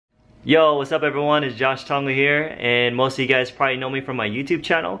Yo, what's up everyone? It's Josh Tongol here, and most of you guys probably know me from my YouTube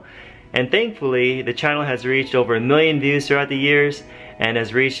channel. And thankfully, the channel has reached over 1 million views throughout the years and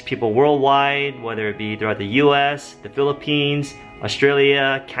has reached people worldwide, whether it be throughout the US, the Philippines,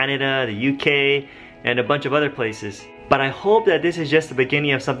 Australia, Canada, the UK, and a bunch of other places. But I hope that this is just the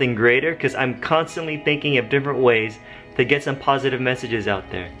beginning of something greater, because I'm constantly thinking of different ways to get some positive messages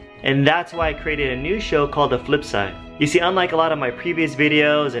out there. And that's why I created a new show called The Flip Side. You see, unlike a lot of my previous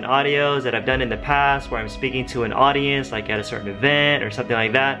videos and audios that I've done in the past where I'm speaking to an audience like at a certain event or something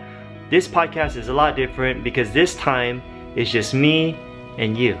like that, this podcast is a lot different because this time it's just me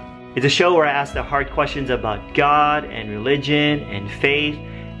and you. It's a show where I ask the hard questions about God and religion and faith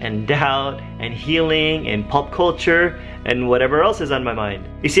and doubt and healing and pop culture and whatever else is on my mind.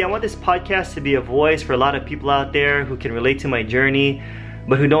 You see, I want this podcast to be a voice for a lot of people out there who can relate to my journey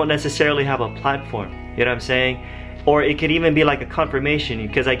but who don't necessarily have a platform, you know what I'm saying? Or it could even be like a confirmation,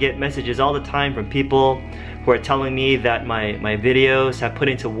 because I get messages all the time from people who are telling me that my videos have put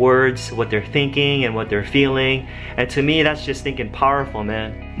into words what they're thinking and what they're feeling, and to me that's just thinking powerful,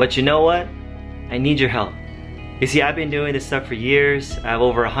 man. But you know what? I need your help. You see, I've been doing this stuff for years. I have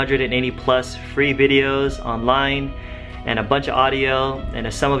over 180 plus free videos online and a bunch of audio, and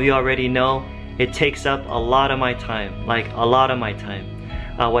as some of you already know, it takes up a lot of my time, like a lot of my time.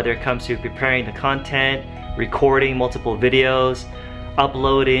 Whether it comes to preparing the content, recording multiple videos,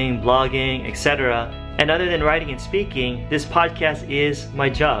 uploading, blogging, etc. And other than writing and speaking, this podcast is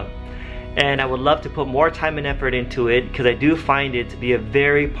my job. And I would love to put more time and effort into it because I do find it to be a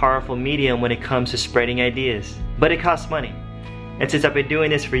very powerful medium when it comes to spreading ideas. But it costs money. And since I've been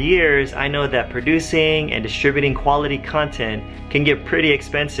doing this for years, I know that producing and distributing quality content can get pretty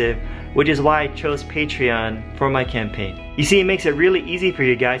expensive, which is why I chose Patreon for my campaign. You see, it makes it really easy for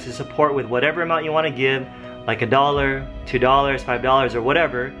you guys to support with whatever amount you want to give, like $1, $2, $5, or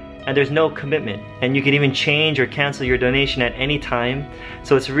whatever, and there's no commitment. And you can even change or cancel your donation at any time,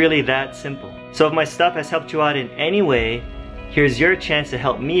 so it's really that simple. So if my stuff has helped you out in any way, here's your chance to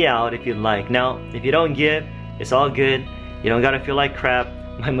help me out if you'd like. Now, if you don't give, it's all good. You don't gotta feel like crap.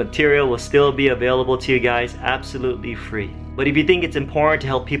 My material will still be available to you guys absolutely free. But if you think it's important to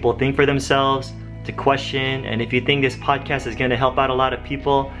help people think for themselves, to question, and if you think this podcast is gonna help out a lot of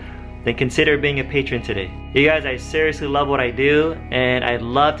people, then consider being a patron today. You guys, I seriously love what I do, and I'd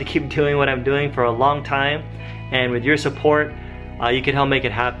love to keep doing what I'm doing for a long time. And with your support, you can help make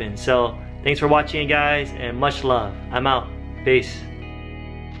it happen. So thanks for watching, guys, and much love. I'm out. Peace.